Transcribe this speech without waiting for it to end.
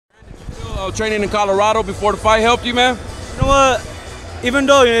training in Colorado before the fight helped you, man? You know what? Even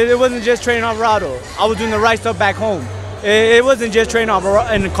though it wasn't just training Alvarado, I was doing the right stuff back home. It wasn't just training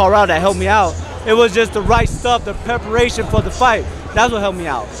in Colorado that helped me out. It was just the right stuff, the preparation for the fight. That's what helped me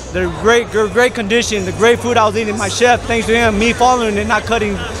out. The great condition, the great food I was eating. My chef, thanks to him, me following and not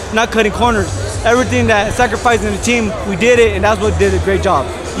cutting corners. Everything that sacrificed in the team, we did it, and that's what did a great job.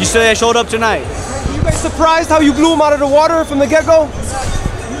 You said I showed up tonight. Were you guys surprised how you blew him out of the water from the get-go?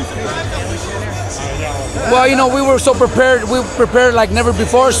 Well, you know, we were so prepared. We prepared like never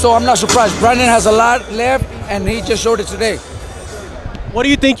before, so I'm not surprised. Brandon has a lot left, and he just showed it today. What do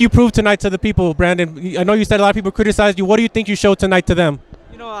you think you proved tonight to the people, Brandon? I know you said a lot of people criticized you. What do you think you showed tonight to them?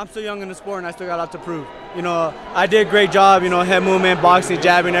 You know, I'm still young in the sport, and I still got a lot to prove. You know, I did a great job, you know, head movement, boxing,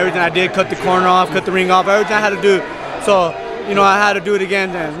 jabbing, everything I did, cut the corner off, cut the ring off, everything I had to do. So, you know, I had to do it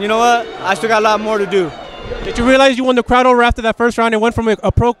again then. You know what? I still got a lot more to do. Did you realize you won the crowd over after that first round and went from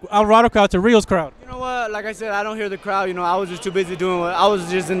a pro Alvarado crowd to Rios crowd? You know what? Like I said, I don't hear the crowd. You know, I was just too busy doing what I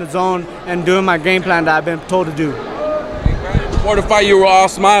was just in the zone and doing my game plan that I've been told to do. Before the fight, you were all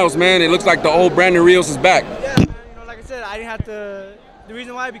smiles, man. It looks like the old Brandon Rios is back. Yeah, man. You know, like I said, I didn't have to. The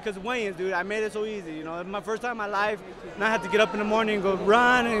reason why, because of weigh-ins, dude. I made it so easy. You know, it was my first time in my life, and I had to get up in the morning and go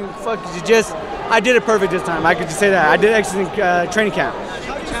run and fuck. I did it perfect this time. I could just say that. I did excellent training camp.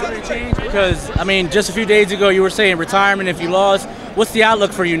 Because, I mean, just a few days ago you were saying retirement if you lost. What's the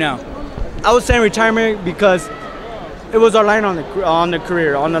outlook for you now? I was saying retirement because it was our line on the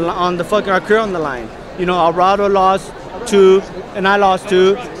career, on the fucking our career on the line. You know, Alvarado lost 2, and I lost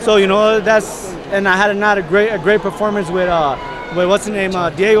 2. So you know and I had a great performance with what's the name,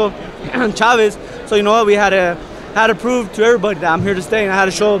 Diego Chavez. So you know what, we had to prove to everybody that I'm here to stay, and I had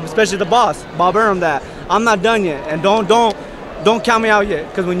to show, especially the boss, Bob Arum, that I'm not done yet, and don't count me out yet,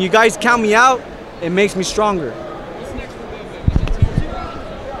 because when you guys count me out, it makes me stronger.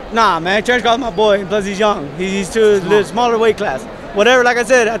 Nah, man, Terrence Crawford's my boy, and plus he's young. He's to the smaller weight class. Whatever, like I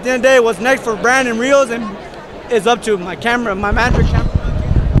said, at the end of the day, what's next for Brandon Rios and it's up to my manager,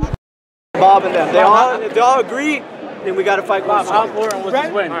 Bob and them. If they all agree, then we got to fight. Bob, how important was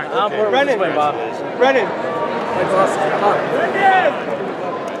this win? How important was this win, Bob? Brendan.